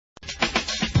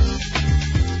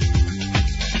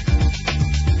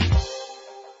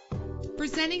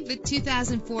Presenting the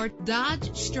 2004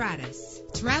 Dodge Stratus.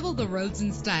 Travel the roads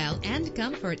in style and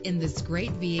comfort in this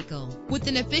great vehicle. With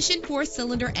an efficient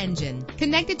 4-cylinder engine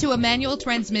connected to a manual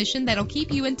transmission that'll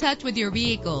keep you in touch with your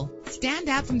vehicle. Stand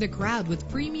out from the crowd with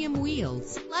premium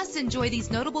wheels. Plus, enjoy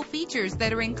these notable features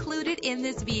that are included in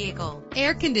this vehicle: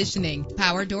 air conditioning,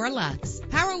 power door locks,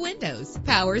 power windows,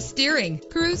 power steering,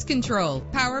 cruise control,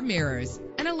 power mirrors,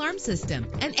 an alarm system,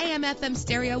 an AM/FM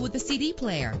stereo with a CD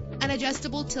player, an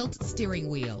adjustable tilt steering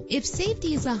wheel. If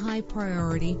safety is a high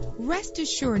priority, rest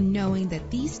assured knowing that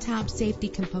these top safety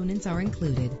components are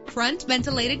included: front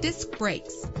ventilated disc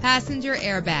brakes, passenger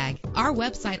airbag. Our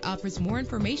website offers more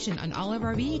information on all of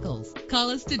our vehicles. Call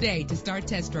us today to start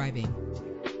test driving.